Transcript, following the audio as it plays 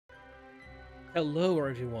Hello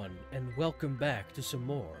everyone, and welcome back to some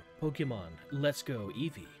more Pokemon Let's Go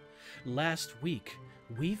Eevee. Last week,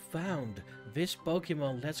 we found this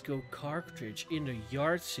Pokemon Let's Go cartridge in the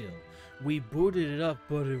yard sale. We booted it up,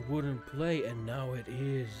 but it wouldn't play, and now it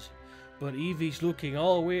is. But Eevee's looking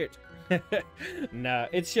all weird. Nah,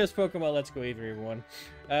 it's just Pokemon Let's Go Eevee, everyone.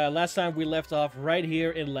 Last time we left off right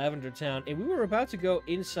here in Lavender Town, and we were about to go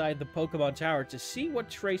inside the Pokemon Tower to see what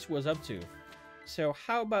Trace was up to. So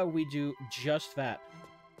how about we do just that?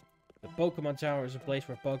 The Pokemon Tower is a place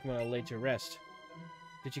where Pokemon are laid to rest.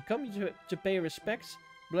 Did you come to pay respects?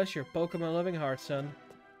 Bless your Pokemon-loving heart, son.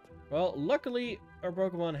 Well, luckily, our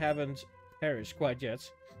Pokemon haven't perished quite yet.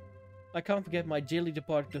 I can't forget my dearly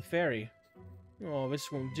departed fairy. Oh,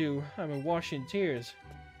 this won't do. I'm awash in tears.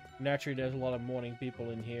 Naturally, there's a lot of mourning people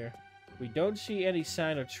in here. We don't see any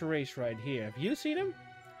sign of Trace right here. Have you seen him?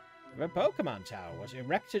 The Pokemon Tower was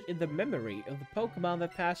erected in the memory of the Pokemon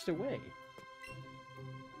that passed away.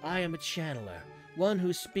 I am a channeler, one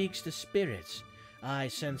who speaks to spirits. I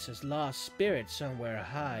sense a lost spirit somewhere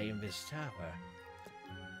high in this tower.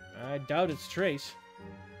 I doubt it's Trace.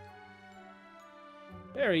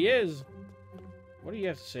 There he is! What do you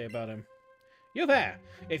have to say about him? You there!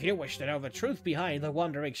 If you wish to know the truth behind the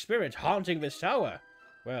wandering spirit haunting this tower,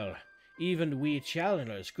 well, even we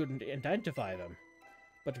channelers couldn't identify them.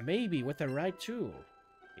 But maybe with the right tool.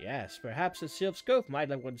 Yes, perhaps a Sylph Scope might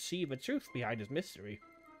let one see the truth behind this mystery.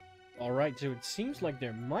 Alright, so it seems like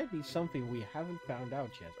there might be something we haven't found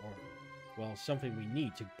out yet, or, well, something we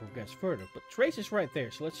need to progress further. But Trace is right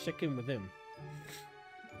there, so let's check in with him.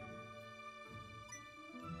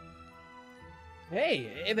 Hey,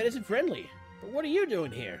 if it isn't Friendly, what are you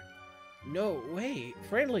doing here? No, hey,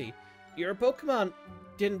 Friendly, your Pokemon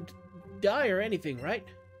didn't die or anything, right?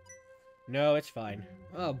 No, it's fine.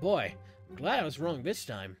 Oh boy, I'm glad I was wrong this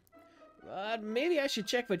time. Maybe I should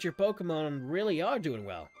check that your Pokemon really are doing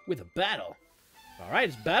well, with a battle. Alright,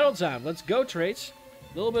 it's battle time. Let's go, Trace.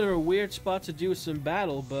 A little bit of a weird spot to do some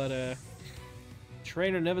battle, but,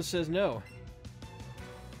 trainer never says no.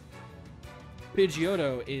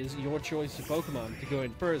 Pidgeotto is your choice of Pokemon to go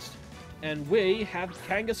in first. And we have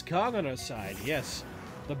Kangaskhan on our side, yes.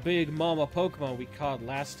 The big mama Pokemon we caught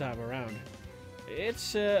last time around.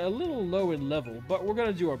 It's a little low in level, but we're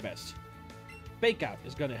gonna do our best. Fake Out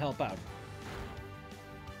is gonna help out.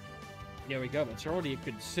 There we go, that's already a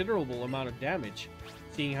considerable amount of damage,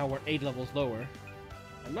 seeing how we're 8 levels lower.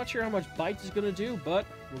 I'm not sure how much Bite is gonna do, but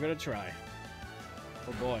we're gonna try.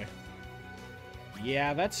 Oh boy.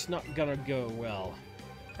 Yeah, that's not gonna go well.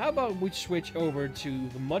 How about we switch over to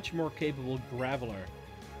the much more capable Graveler?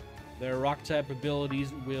 Their Rock-type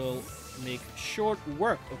abilities will make short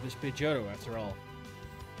work of this Pidgeotto, after all.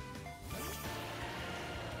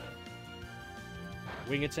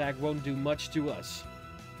 Wing Attack won't do much to us.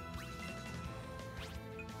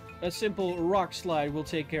 A simple Rock Slide will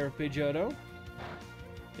take care of Pidgeotto.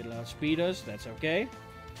 It'll outspeed us, that's okay.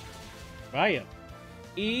 Fire.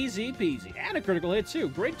 Easy peasy. And a critical hit too.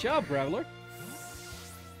 Great job, Graveler.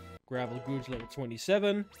 Gravel Goods level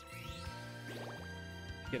 27.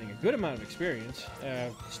 Getting a good amount of experience.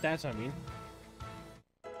 Stats, I mean.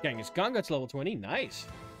 Kangaskhan gets level 20. Nice.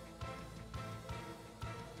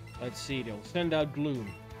 Let's see. They'll send out Gloom.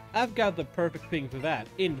 I've got the perfect thing for that.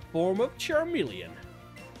 In the form of Charmeleon.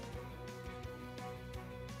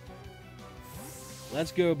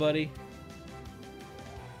 Let's go, buddy.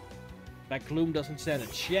 That Gloom doesn't stand a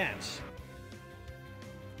chance.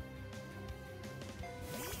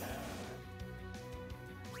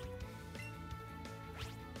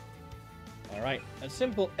 Alright, a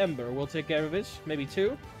simple Ember will take care of this. Maybe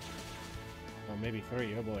 2. Or maybe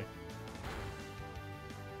 3, oh boy.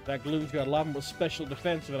 That Gloom's got a lot more special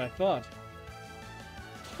defense than I thought.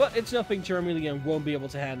 But it's nothing Charmeleon won't be able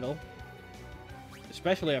to handle.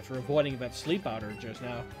 Especially after avoiding that Sleep Powder just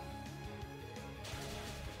now.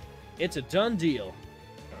 It's a done deal.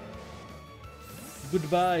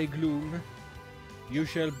 Goodbye, Gloom. You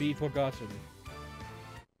shall be forgotten.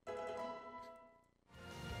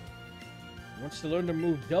 Wants to learn to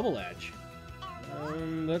move Double Edge.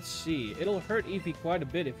 Let's see. It'll hurt Eevee quite a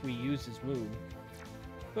bit if we use this move.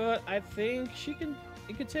 But I think it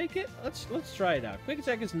can take it. Let's try it out. Quick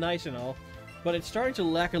Attack is nice and all, but it's starting to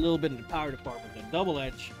lack a little bit in the power department. And Double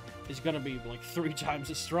Edge is gonna be like 3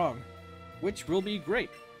 times as strong, which will be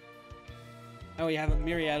great. And we have a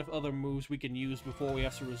myriad of other moves we can use before we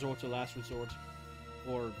have to resort to Last Resort.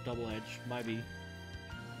 Or Double Edge, might be.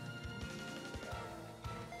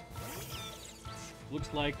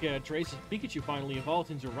 Looks like Trace's Pikachu finally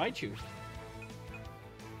evolved into Raichu.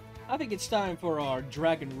 I think it's time for our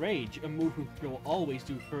Dragon Rage, a move which will always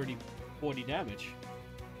do 30-40 damage.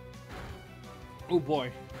 Oh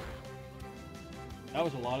boy. That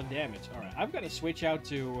was a lot of damage. Alright, I've got to switch out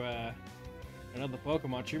to another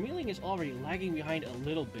Pokemon. Charmeleon is already lagging behind a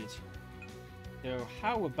little bit. So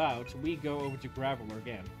how about we go over to Graveler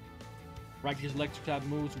again? Raiki's electric type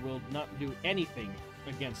moves will not do anything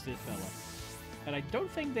against this fella. And I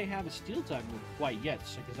don't think they have a steel type move quite yet,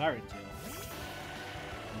 such as Iron Tail.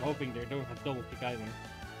 I'm hoping they don't have double kick either.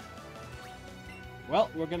 Well,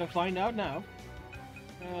 we're gonna find out now.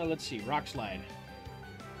 Let's see, Rock Slide.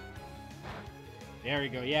 There we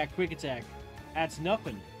go, yeah, quick attack. That's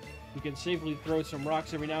nothing. We can safely throw some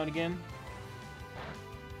rocks every now and again.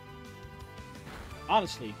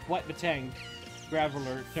 Honestly, quite the tank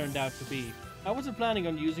Graveler turned out to be. I wasn't planning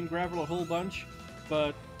on using Graveler a whole bunch,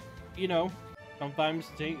 but, you know, sometimes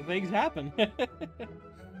things happen.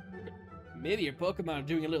 Maybe your Pokemon are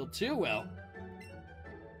doing a little too well.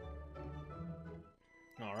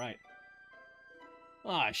 Alright.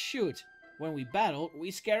 Ah, shoot. When we battled,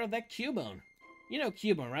 we scared that Cubone. You know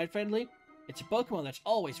Cubone, right, Friendly? It's a Pokemon that's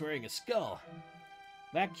always wearing a skull.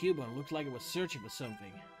 That Cubone looked like it was searching for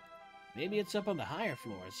something. Maybe it's up on the higher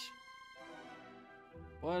floors.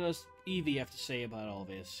 What does Eevee have to say about all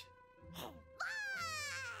this?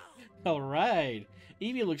 Alright.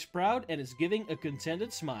 Eevee looks proud and is giving a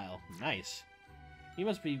contented smile. Nice. He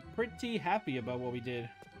must be pretty happy about what we did.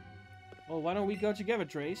 Well, why don't we go together,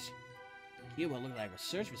 Trace? Cubone looked like we're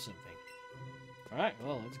searching for something. Alright,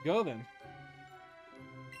 well, let's go then.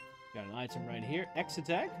 Got an item right here. X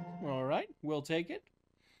attack. Alright, we'll take it.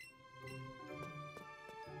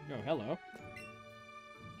 Oh, hello.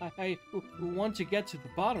 I want to get to the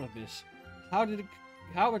bottom of this. How did a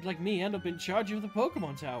coward like me end up in charge of the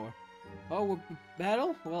Pokemon Tower? Oh, a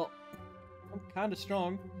battle? Well, I'm kinda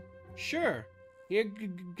strong. Sure. Here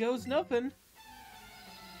goes nothing.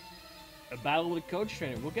 A battle with a coach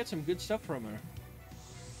trainer. We'll get some good stuff from her.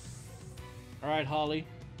 Alright, Holly.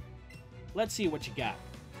 Let's see what you got.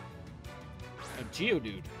 A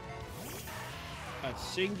Geodude. A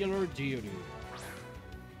singular Geodude.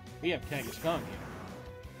 We have Kangaskhan here.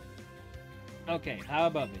 Okay, how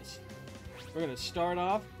about this? We're gonna start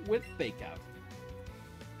off with Fake Out.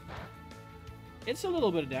 It's a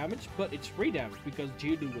little bit of damage, but it's free damage because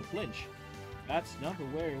Geodude will flinch. That's not the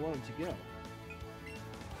way I wanted to go.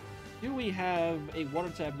 Do we have a water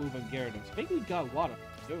type move on Gyarados? I think we got water,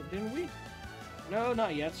 didn't we? No,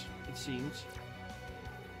 not yet, it seems.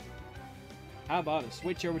 How about a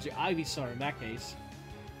switch over to Ivysaur in that case?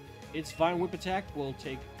 Its Vine Whip attack will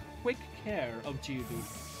take quick care of Geodude.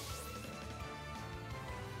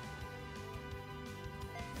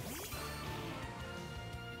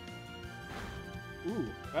 Ooh,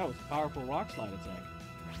 that was a powerful Rock Slide attack.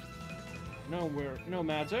 No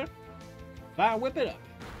matter. Vine Whip it up.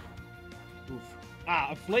 Oof.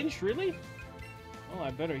 Ah, a flinch, really? Oh,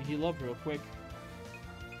 I better heal up real quick.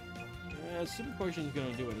 Super Potion's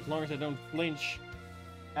gonna do it. As long as I don't flinch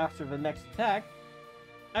after the next attack,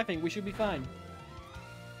 I think we should be fine.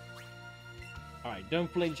 Alright, don't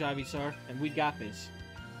flinch, Ivysaur, and we got this.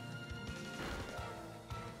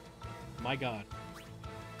 My god.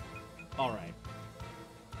 Alright.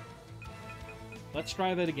 Let's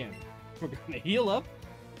try that again. We're gonna heal up.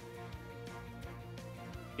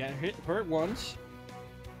 Get hurt once.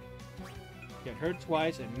 Get hurt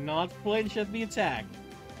twice, and not flinch at the attack.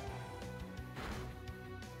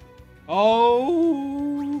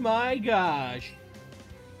 Oh my gosh.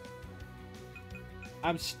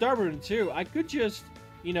 I'm stubborn too. I could just,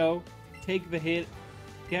 you know, take the hit,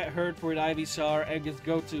 get hurt for an Ivysaur, and just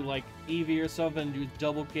go to like Eevee or something and do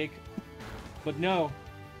double kick. But no,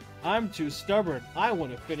 I'm too stubborn. I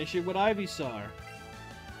want to finish it with Ivysaur.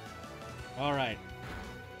 Alright.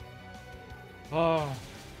 Oh.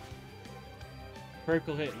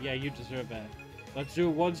 Critical hit. Yeah, you deserve that. Let's do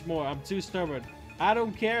it once more. I'm too stubborn. I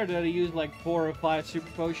don't care that I use like 4 or 5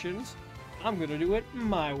 super potions. I'm gonna do it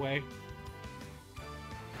my way.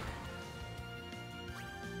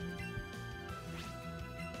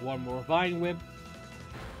 One more Vine Whip.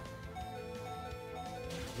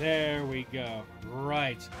 There we go.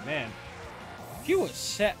 Right, man. She was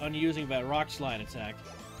set on using that Rock Slide attack.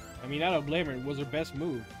 I mean, I don't blame her. It was her best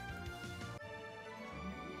move.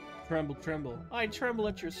 Tremble, tremble. I tremble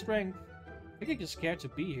at your strength. I think you're scared to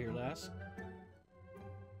be here, lass.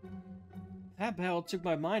 That battle took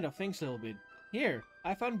my mind off things a little bit. Here,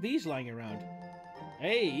 I found these lying around.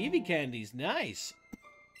 Hey, Eevee candies, nice!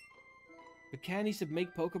 The candies that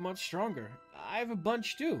make Pokemon stronger. I have a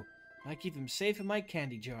bunch too. I keep them safe in my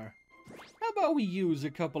candy jar. How about we use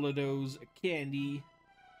a couple of those candy?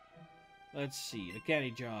 Let's see, the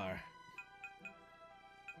candy jar.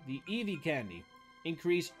 The Eevee candy.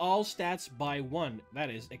 Increase all stats by 1.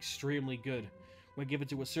 That is extremely good. When given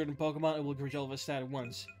to a certain Pokemon, it will increase all of its stat at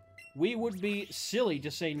once. We would be silly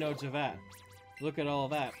to say no to that. Look at all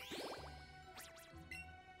that.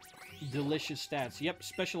 Delicious stats. Yep,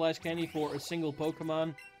 specialized candy for a single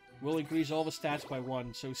Pokemon will increase all the stats by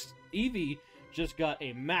 1. So Eevee just got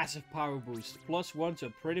a massive power boost. +1 to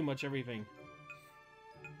pretty much everything.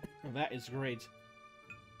 That is great.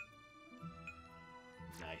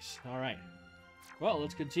 Nice. Alright. Well,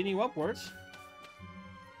 let's continue upwards.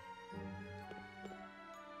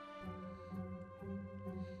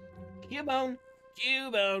 Cubone!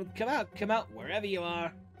 Cubone! Come out, wherever you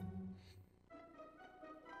are.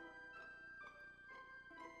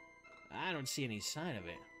 I don't see any sign of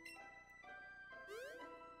it.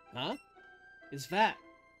 Huh? Is that?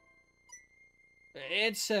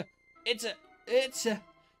 It's a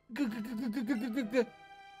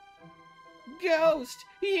ghost!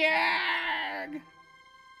 Yarg!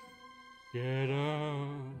 Get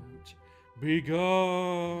out! Be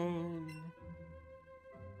gone!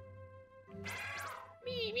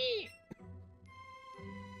 Me!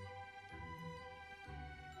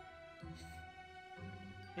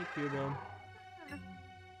 Hey, Cubone.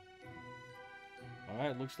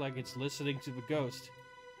 Alright, looks like it's listening to the ghost.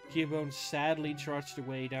 Cubone sadly trudged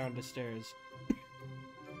away down the stairs.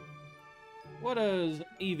 What does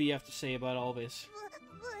Eevee have to say about all this?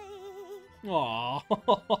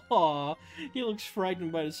 Aww, he looks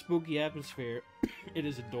frightened by the spooky atmosphere. It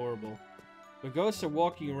is adorable. The ghosts are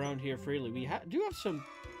walking around here freely. We do have some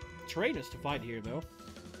trainers to fight here, though.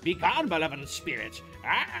 Be gone, malevolent spirit!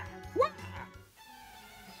 Ah! Wah!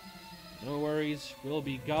 No worries, we'll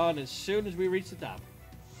be gone as soon as we reach the top.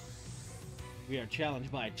 We are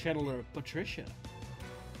challenged by Channeler Patricia.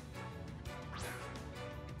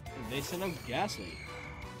 And they sent out Ghastly.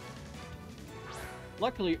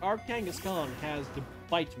 Luckily, our Kangaskhan has the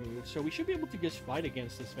bite move, so we should be able to just fight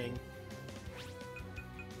against this thing.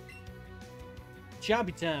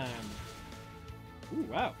 Chompy time! Ooh,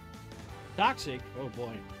 wow. Toxic? Oh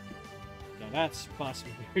boy. Now that's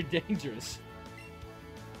possibly very dangerous.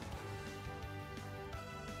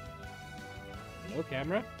 Hello,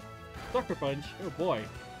 camera. Sucker Punch. Oh boy.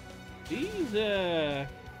 These,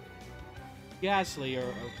 Ghastly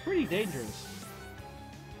are pretty dangerous.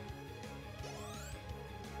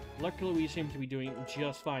 Luckily, we seem to be doing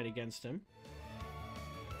just fine against him.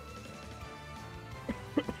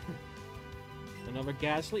 Another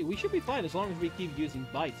Ghastly. We should be fine as long as we keep using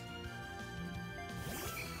Bite.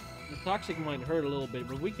 The Toxic might hurt a little bit,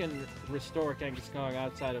 but we can restore Kangaskhan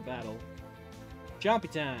outside of battle.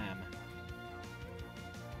 Chompy time!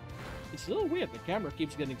 It's a little weird. The camera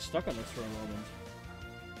keeps getting stuck on us for a moment.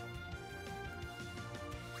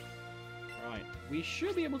 Alright. We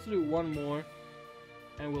should be able to do one more,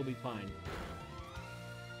 and we'll be fine.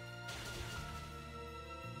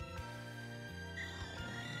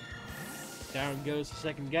 Down goes the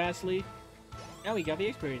second Ghastly. And we got the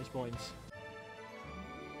experience points.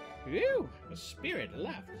 Phew! A spirit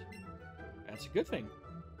left. That's a good thing.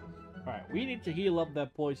 Alright, we need to heal up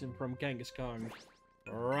that poison from Kangaskhan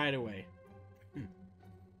right away.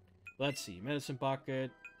 Let's see. Medicine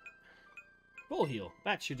Pocket. Full heal.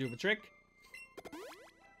 That should do the trick.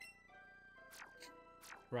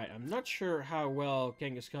 Right, I'm not sure how well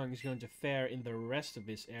Kangaskhan is going to fare in the rest of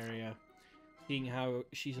this area, seeing how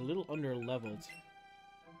she's a little under-leveled.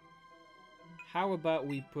 How about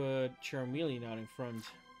we put Charmeleon out in front?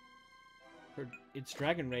 Its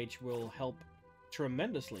Dragon Rage will help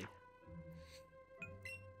tremendously.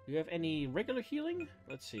 Do you have any regular healing?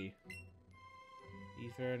 Let's see.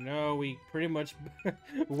 Ether, no, we pretty much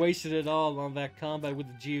wasted it all on that combat with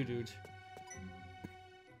the Geodude.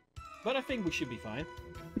 But I think we should be fine.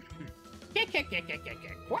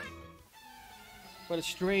 What a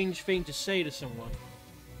strange thing to say to someone.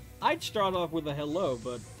 I'd start off with a hello,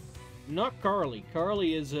 but not Carly.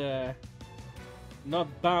 Carly is not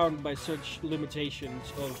bound by such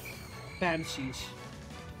limitations of fancies.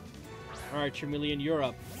 Alright, Charmeleon, you're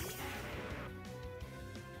up.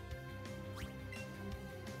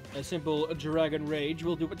 A simple Dragon Rage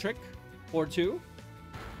will do a trick. Or two.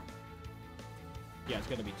 Yeah, it's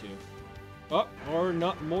gonna be two. Oh, or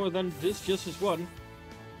not more than this, just as one.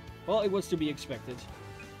 Well, it was to be expected.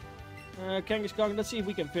 Kangaskhan, let's see if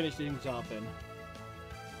we can finish things off then.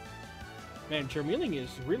 Man, Charmeleon is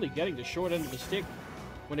really getting the short end of the stick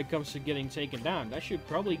when it comes to getting taken down. I should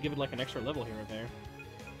probably give it like an extra level here or there.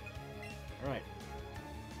 Alright.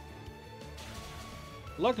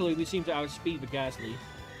 Luckily, we seem to outspeed the Ghastly.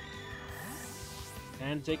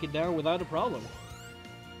 And take it down without a problem.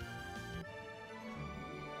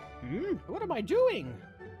 What am I doing?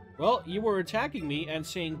 Well, you were attacking me and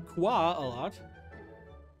saying "Qua" a lot.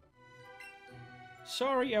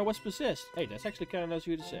 Sorry, I was possessed. Hey, that's actually kind of nice of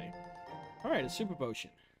you to say. Alright, a super potion.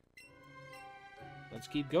 Let's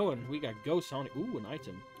keep going. We got ghosts on it. Ooh, an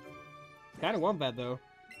item. Kind of want that, though.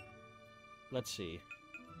 Let's see.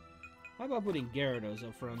 How about putting Gyarados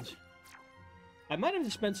up front? I might have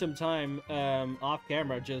to spend some time off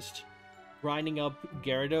camera just grinding up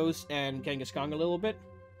Gyarados and Kangaskhan a little bit.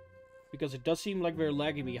 Because it does seem like we're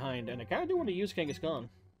lagging behind, and I kind of do want to use Kangaskhan.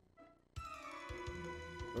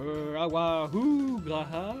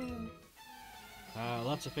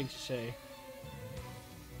 Lots of things to say.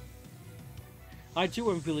 I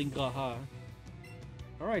too am feeling Graha.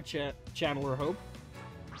 Alright, Channeler Hope.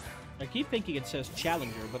 I keep thinking it says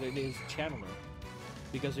Challenger, but it is Channeler.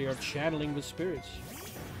 Because they are channeling the spirits.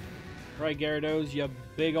 Alright, Gyarados, you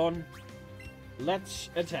big on. Let's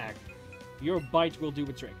attack. Your bite will do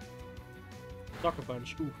the trick. Sucker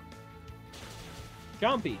Punch. Ooh.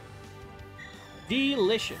 Chompy.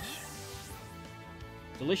 Delicious.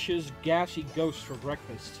 Delicious, gassy ghost for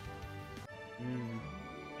breakfast.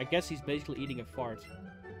 I guess he's basically eating a fart.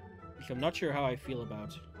 Which I'm not sure how I feel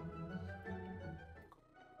about.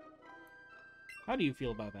 How do you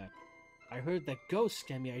feel about that? I heard that ghosts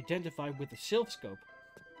can be identified with the Sylph Scope.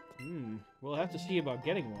 We'll have to see about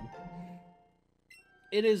getting one.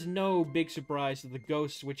 It is no big surprise that the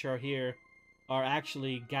ghosts which are here are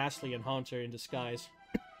actually Ghastly and Haunter in disguise.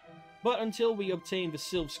 But until we obtain the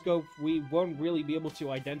Sylph Scope, we won't really be able to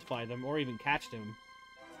identify them or even catch them,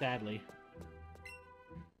 sadly.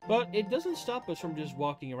 But it doesn't stop us from just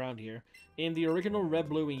walking around here. In the original red,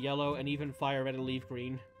 blue, and yellow, and even fire red and leaf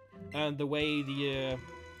green, and the way the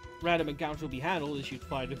random encounter will be handled is you'd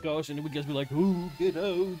find a ghost and it would just be like, ooh, get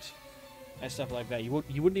out! And stuff like that. You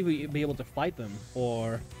wouldn't even be able to fight them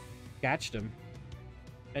or catch them.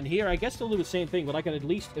 And here, I guess they'll do the same thing, but I can at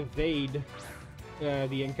least evade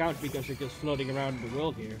the encounter because they're just floating around in the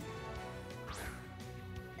world here.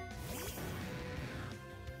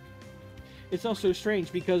 It's also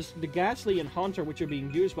strange because the Ghastly and Haunter which are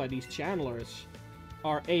being used by these channelers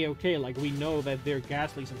are A-okay, like we know that they're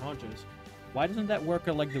Ghastlies and Haunters. Why doesn't that work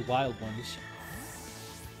on like the wild ones?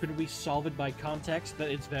 Couldn't we solve it by context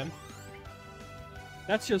that it's them?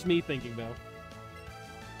 That's just me thinking though.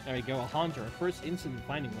 There we go, a Haunter. First instant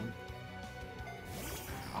finding one.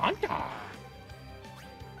 Haunter!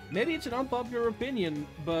 Maybe it's an unpopular opinion,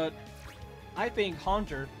 but I think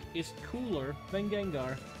Haunter is cooler than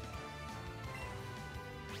Gengar.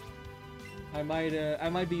 I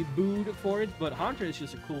might be booed for it, but Haunter is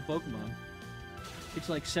just a cool Pokemon. It's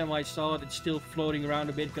like semi-solid, it's still floating around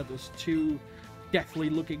a bit, got those two deathly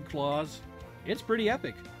looking claws. It's pretty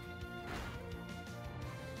epic.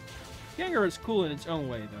 Gengar is cool in its own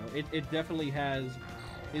way, though. It definitely has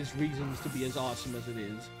its reasons to be as awesome as it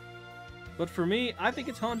is. But for me, I think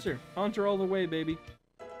it's Haunter. Haunter all the way, baby.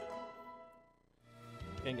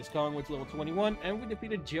 Kangaskhan went to level 21, and we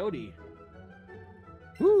defeated Jody.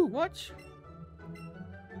 Woo, what?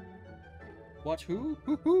 What, who?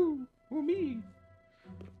 Who me?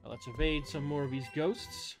 Well, let's evade some more of these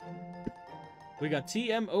ghosts. We got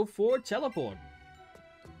TM04 Teleport.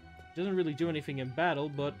 Doesn't really do anything in battle,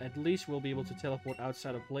 but at least we'll be able to teleport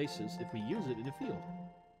outside of places if we use it in the field.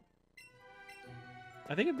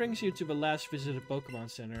 I think it brings you to the last visited Pokemon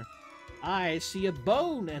Center. I see a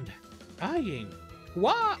bone and crying.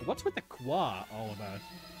 Qua? What's with the Qua all about?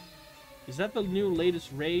 Is that the new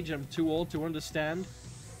latest rage I'm too old to understand?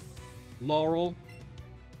 Laurel?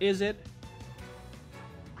 Is it?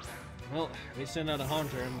 Well, they sent out a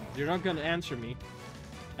Haunter and they're not gonna answer me.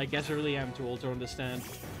 I guess I really am too old to understand.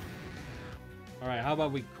 Alright, how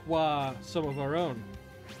about we Qua some of our own?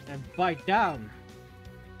 And bite down!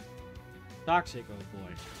 Toxic, oh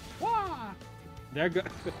boy. Wah!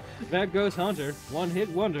 There goes Haunter. One-hit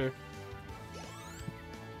wonder.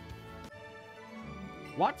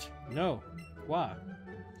 What? No. Why?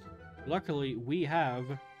 Luckily, we have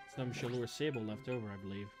some Shalor Sable left over, I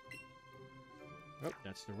believe. Oh,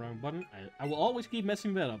 that's the wrong button. I will always keep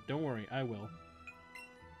messing that up. Don't worry, I will.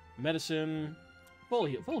 Medicine. Full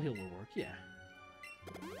heal will work, yeah.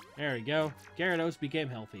 There we go. Gyarados became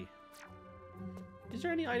healthy. Is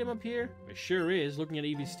there any item up here? There sure is, looking at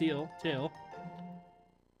Eevee's tail.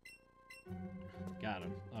 Got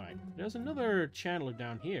him. Alright. There's another channeler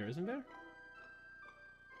down here, isn't there?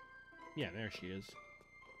 Yeah, there she is.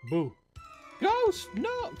 Boo. Ghost!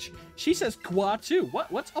 No! She says Qua too.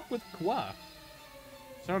 What's up with Qua?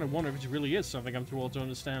 Starting to wonder if it really is something I'm too old to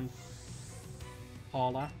understand.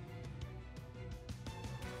 Paula.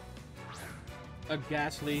 A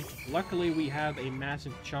Ghastly. Luckily, we have a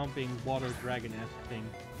massive chomping water dragon-esque thing.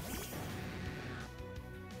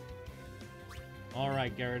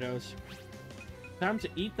 Alright, Gyarados. Time to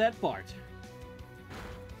eat that part.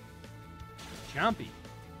 Chompy.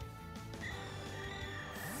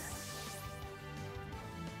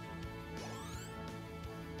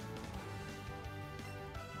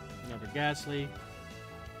 Another Ghastly.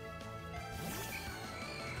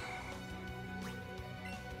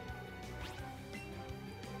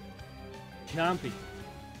 Chompy.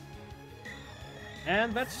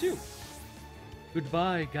 And that's 2.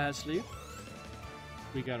 Goodbye, Ghastly.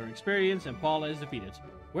 We got our experience, and Paula is defeated.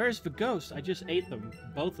 Where's the ghost? I just ate them.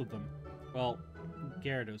 Both of them. Well,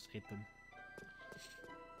 Gyarados ate them.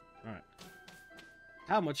 Alright.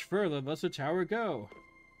 How much further does the tower go?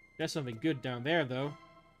 There's something good down there, though.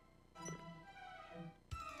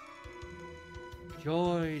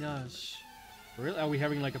 Join us. Really? Are we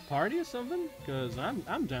having like a party or something? Because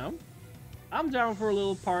I'm down. I'm down for a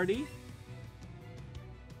little party.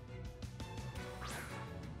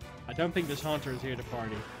 I don't think this Haunter is here to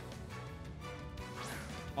party.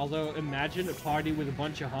 Although, imagine a party with a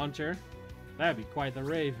bunch of Haunter. That'd be quite the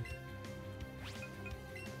rave.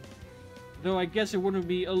 Though I guess it wouldn't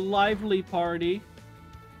be a lively party.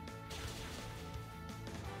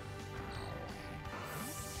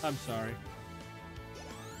 I'm sorry.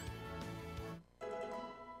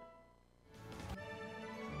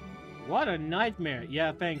 What a nightmare.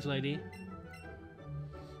 Yeah, thanks, lady.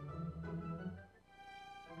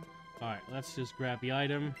 Alright, let's just grab the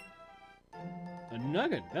item. A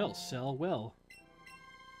nugget. That'll sell well.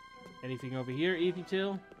 Anything over here, Eevee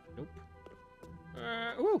Tail? Nope.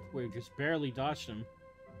 Ooh, we just barely dodged him.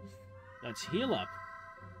 Let's heal up.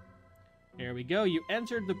 There we go. You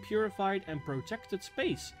entered the purified and protected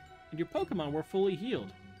space, and your Pokemon were fully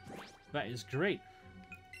healed. That is great.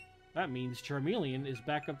 That means Charmeleon is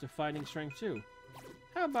back up to fighting strength too.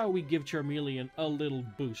 How about we give Charmeleon a little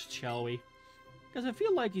boost, shall we? Because I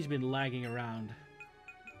feel like he's been lagging around.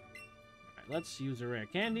 Alright, let's use a rare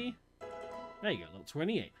candy. There you go, level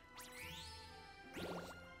 28.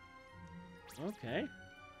 Okay.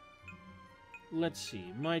 Let's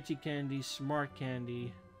see. Mighty Candy, Smart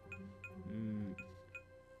Candy.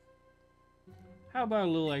 How about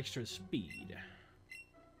a little extra speed?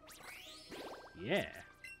 Yeah.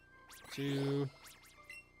 2,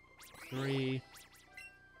 3,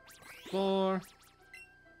 4,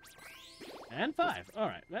 and 5.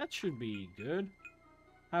 Alright, that should be good.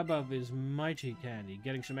 How about this Mighty Candy?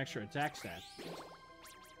 Getting some extra attack stats.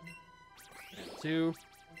 And 2.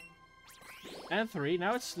 And 3.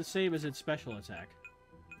 Now it's the same as its special attack.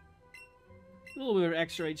 A little bit of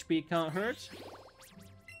extra HP can't hurt.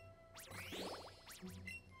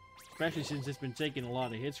 Especially since it's been taking a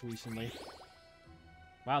lot of hits recently.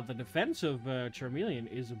 Wow, the defense of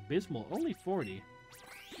Charmeleon is abysmal. Only 40.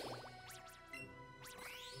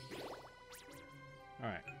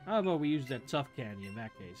 Alright, how about we use that tough candy in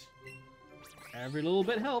that case? Every little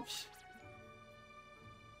bit helps.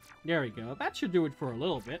 There we go. That should do it for a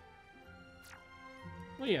little bit.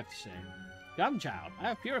 What do you have to say? Come, child. I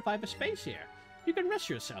have purified the space here. You can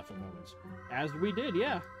rest yourself a moment. As we did,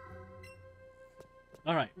 yeah.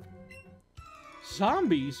 Alright.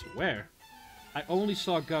 Zombies? Where? I only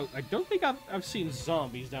saw ghosts. I don't think I've seen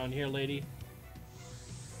zombies down here, lady.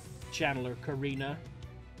 Channeler Karina.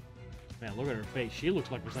 Man, look at her face. She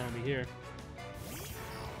looks like a zombie here.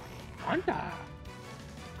 Hunter!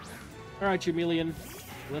 Alright, Charmeleon.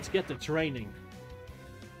 Let's get to training.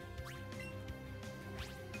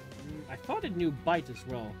 I thought it knew Bite as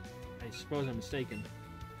well. I suppose I'm mistaken.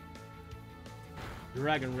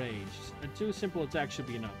 Dragon Rage. And 2 simple attacks should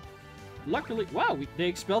be enough. Luckily, wow, they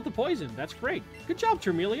expelled the poison. That's great. Good job,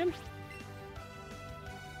 Charmeleon.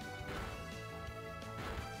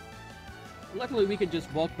 Luckily, we can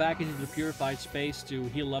just walk back into the purified space to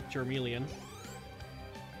heal up Charmeleon.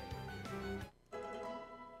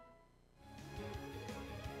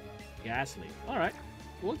 Ghastly. Alright,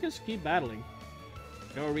 we'll just keep battling.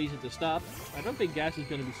 No reason to stop. I don't think Ghastly's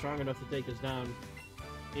going to be strong enough to take us down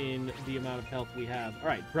in the amount of health we have.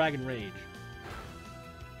 Alright, Dragon Rage.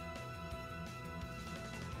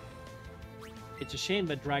 It's a shame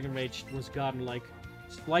that Dragon Rage was gotten, like,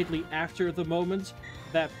 slightly after the moment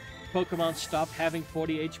that Pokemon stopped having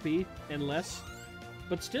 40 HP and less.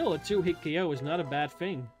 But still, a 2-hit KO is not a bad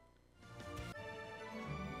thing.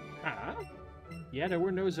 Ah? Yeah, there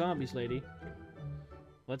were no zombies, lady.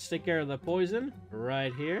 Let's take care of the poison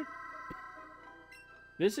right here.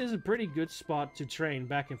 This is a pretty good spot to train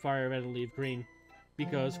back in Fire Red and Leaf Green.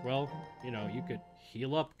 Because, well, you know, you could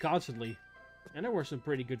heal up constantly. And there were some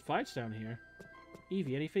pretty good fights down here.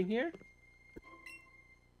 Eevee, anything here?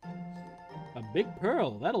 A big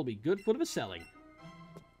pearl. That'll be good for the selling.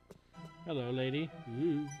 Hello, lady.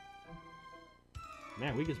 Ooh.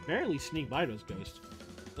 Man, we can barely sneak by those ghosts.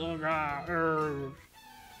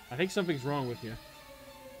 I think something's wrong with you.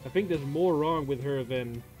 I think there's more wrong with her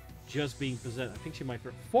than just being possessed. I think she might...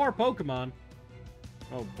 4 Pokemon?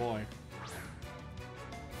 Oh, boy.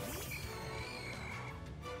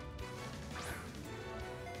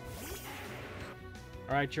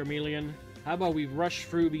 Alright, Charmeleon. How about we rush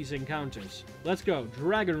through these encounters? Let's go.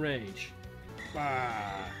 Dragon Rage.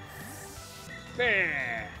 Bah. Bah.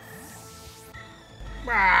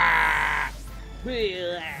 Bah.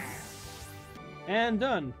 And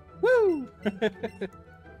done. Woo!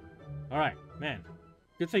 Alright, man.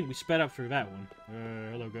 Good thing we sped up through that one.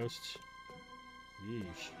 Hello, ghosts.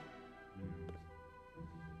 Yeesh.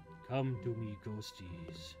 Come to me,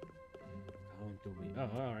 ghosties. Come to me. Oh,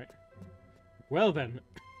 alright. Well then.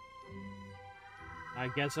 I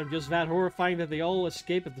guess I'm just that horrifying that they all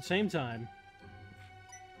escape at the same time.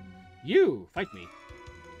 You! Fight me.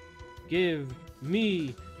 Give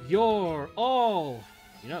me your all!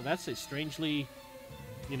 You know, that's a strangely,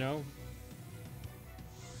 you know,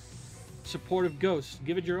 supportive ghost.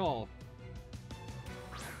 Give it your all.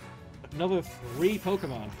 Another 3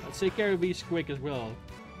 Pokemon. Let's take care of these quick as well.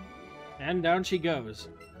 And down she goes.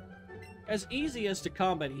 As easy as the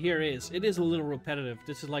combat here is, it is a little repetitive.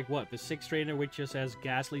 This is like, what, the 6th trainer which just has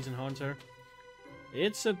Ghastlies and Haunter?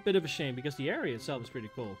 It's a bit of a shame, because the area itself is pretty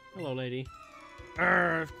cool. Hello, lady.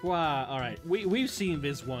 Alright, we've seen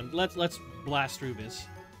this one. Let's blast through this.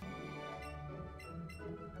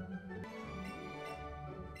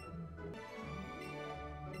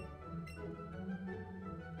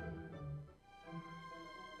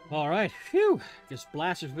 Alright, phew! Just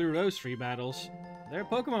blasted through those 3 battles. Their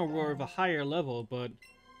Pokemon were of a higher level, but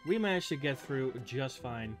we managed to get through just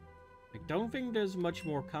fine. I don't think there's much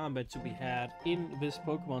more combat to be had in this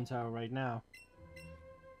Pokemon Tower right now.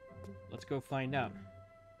 Let's go find out.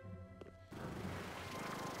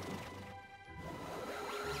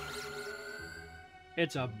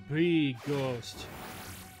 It's a big ghost.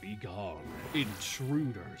 Be gone,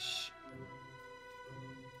 intruders.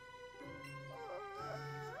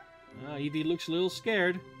 Eevee looks a little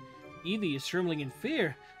scared. Eevee is trembling in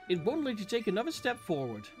fear. It won't let you take another step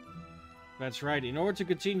forward. That's right. In order to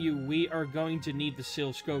continue, we are going to need the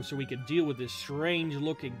Silscope so we can deal with this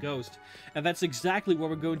strange-looking ghost. And that's exactly what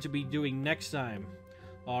we're going to be doing next time.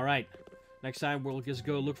 Alright. Next time, we'll just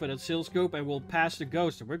go look for that Silscope and we'll pass the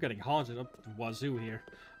ghost. And we're getting haunted up the wazoo here.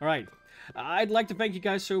 Alright. I'd like to thank you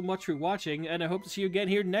guys so much for watching, and I hope to see you again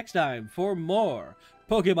here next time for more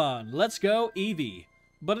Pokemon Let's Go Eevee.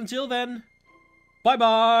 But until then,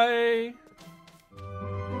 bye-bye!